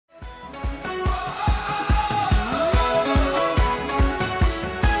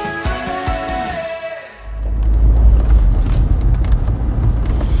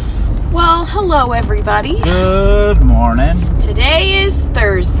Hello everybody. Good morning. Today is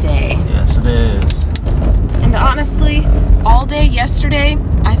Thursday. Yes it is. And honestly, all day yesterday,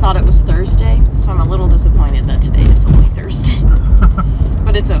 I thought it was Thursday, so I'm a little disappointed that today is only Thursday.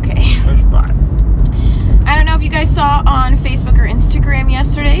 But it's okay. It's fine. I don't know if you guys saw on Facebook or Instagram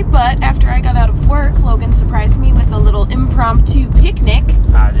yesterday, but after I got out of work, Logan surprised me with a little impromptu picnic.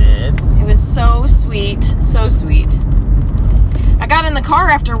 I did. It was so sweet, so sweet. I got in the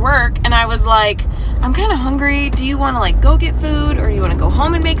car after work and I was like, I'm kind of hungry. Do you want to like go get food or do you want to go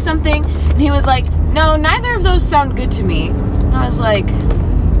home and make something? And he was like, no, neither of those sound good to me. And I was like,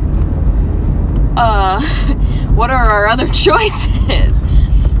 what are our other choices?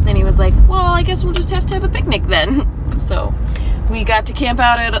 And he was like, well, I guess we'll just have to have a picnic then. So we got to camp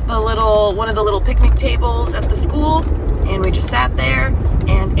out at one of the little picnic tables at the school, and we just sat there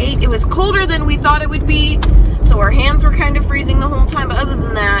and ate. It was colder than we thought it would be, so our hands were kind of freezing the whole time, but other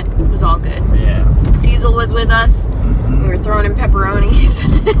than that, it was all good. Yeah. Diesel was with us. We were throwing in pepperonis.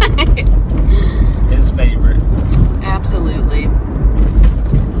 His favorite. Absolutely.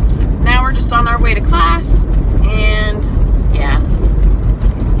 Now we're just on our way to class, and yeah.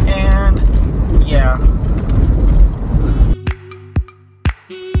 And yeah.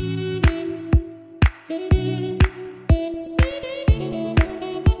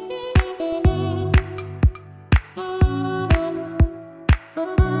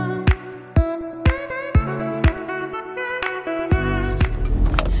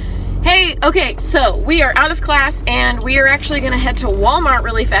 Okay, so we are out of class and we are actually going to head to Walmart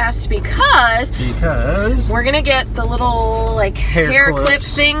really fast because we're going to get the little like hair clip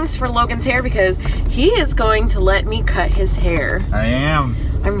things for Logan's hair because he is going to let me cut his hair. I am.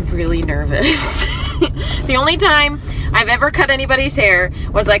 I'm really nervous. The only time I've ever cut anybody's hair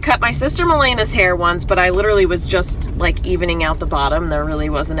was I cut my sister Melena's hair once, but I literally was just like evening out the bottom. There really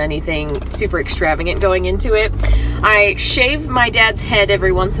wasn't anything super extravagant going into it. I shave my dad's head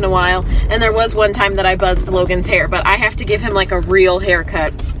every once in a while, and there was one time that I buzzed Logan's hair, but I have to give him like a real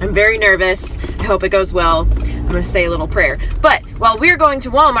haircut. I'm very nervous. I hope it goes well. I'm gonna say a little prayer. But while we're going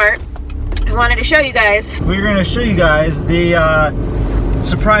to Walmart, I wanted to show you guys. We're gonna show you guys the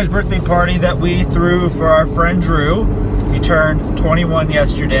surprise birthday party that we threw for our friend Drew. He turned 21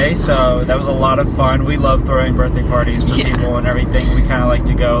 yesterday, so that was a lot of fun. We love throwing birthday parties for people and everything. We kind of like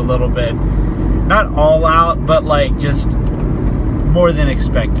to go a little bit, not all out, but like just more than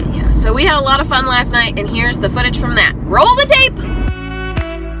expected. Yeah, so we had a lot of fun last night, and here's the footage from that. Roll the tape!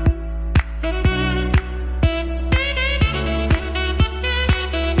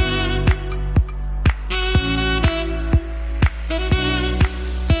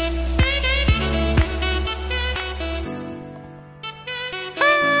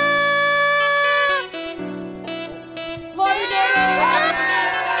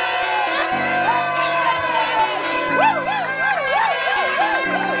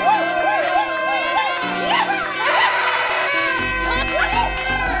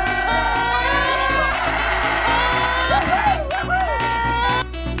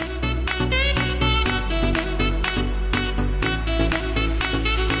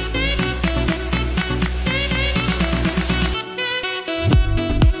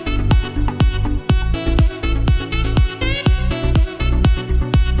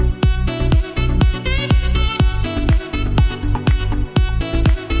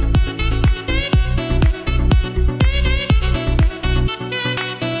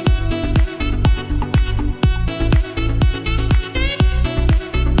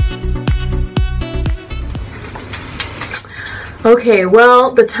 Okay,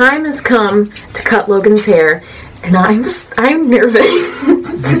 well, the time has come to cut Logan's hair, and I'm nervous.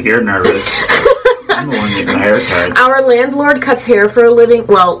 I think you're nervous. I'm the one getting a haircut. Our landlord cuts hair for a living.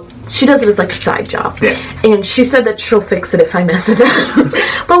 Well, she does it as like a side job. Yeah. And she said that she'll fix it if I mess it up.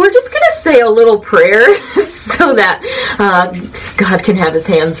 But we're just going to say a little prayer so that God can have his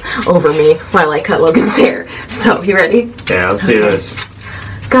hands over me while I cut Logan's hair. So, you ready? Yeah, let's do this.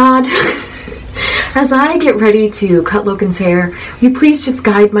 God, as I get ready to cut Logan's hair, will you please just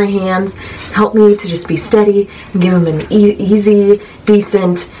guide my hands, help me to just be steady, and give him an easy,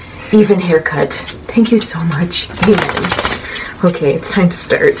 decent, even haircut. Thank you so much. Amen. Okay, it's time to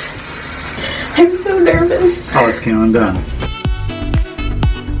start. I'm so nervous. Oh, it's came undone.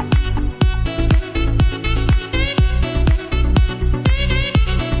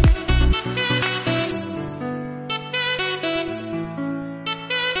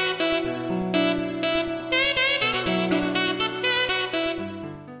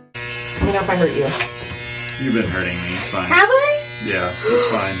 Let me know if I hurt you. You've been hurting me. It's fine. Have I? Yeah,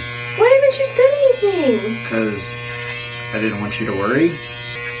 it's fine. Why haven't you said anything? Because I didn't want you to worry.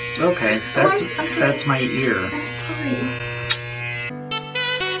 Okay, that's my ear. I'm sorry.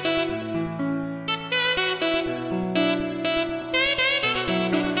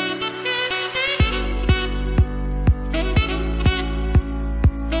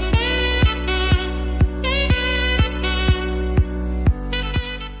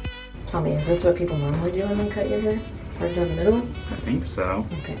 Tell me, is this what people normally do when they cut your hair? Part down the middle? I think so.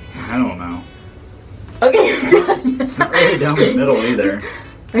 Okay. I don't know. Okay, you're done. It's not really down the middle either.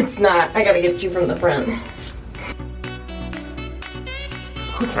 It's not. I gotta get you from the front.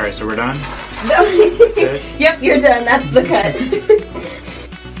 Alright, so we're done? No. Good. Yep, you're done. That's the cut.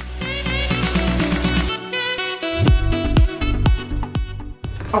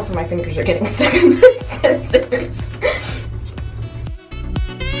 Also, my fingers are getting stuck in the scissors.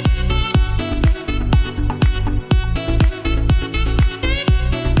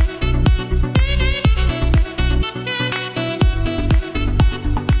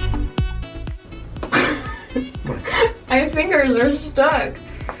 My fingers are stuck.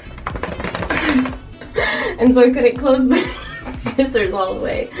 And so I couldn't close the scissors all the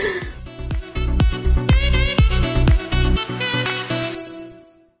way.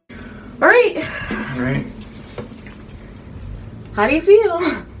 Alright. Alright. How do you feel?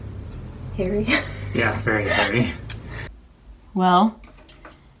 Hairy? Yeah, very hairy. Well,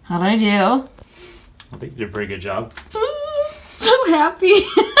 how did I do? I think you did a pretty good job. So happy.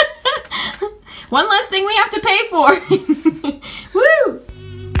 One less thing we have to pay for. Woo!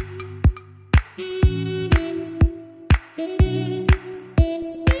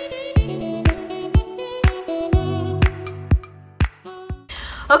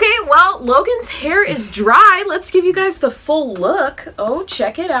 Okay, well, Logan's hair is dry. Let's give you guys the full look. Oh,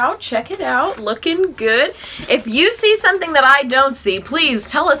 check it out. Check it out. Looking good. If you see something that I don't see, please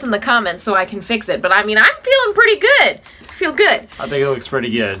tell us in the comments so I can fix it. But I mean, I'm feeling pretty good. I feel good. I think it looks pretty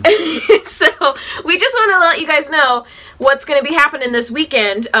good. So we just want to let you guys know what's going to be happening this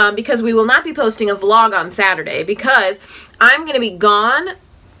weekend because we will not be posting a vlog on Saturday because I'm going to be gone,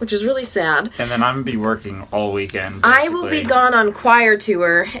 which is really sad. And then I'm going to be working all weekend, basically. I will be gone on choir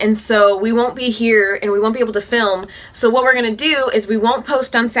tour, and so we won't be here and we won't be able to film. So what we're going to do is we won't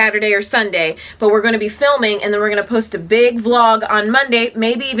post on Saturday or Sunday, but we're going to be filming, and then we're going to post a big vlog on Monday,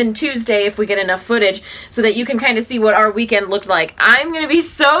 maybe even Tuesday if we get enough footage, so that you can kind of see what our weekend looked like. I'm going to be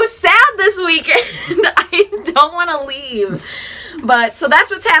so sad this weekend. I don't want to leave. But so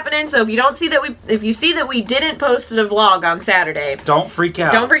that's what's happening. So if you don't see that if you see that we didn't post a vlog on Saturday, don't freak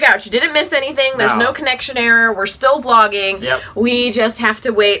out. Don't freak out. You didn't miss anything. There's no connection error. We're still vlogging. Yep. We just have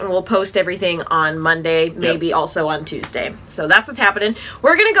to wait, and we'll post everything on Monday, maybe also on Tuesday. So that's what's happening.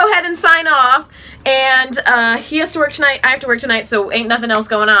 We're gonna go ahead and sign off. And he has to work tonight. I have to work tonight. So ain't nothing else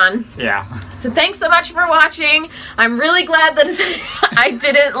going on. Yeah. So thanks so much for watching. I'm really glad that I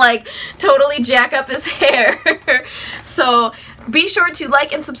didn't like totally jack up his hair. So be sure to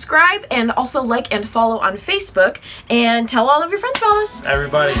like and subscribe, and also like and follow on Facebook, and tell all of your friends about us.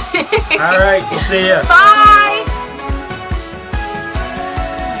 Everybody. All right, we'll see ya. Bye.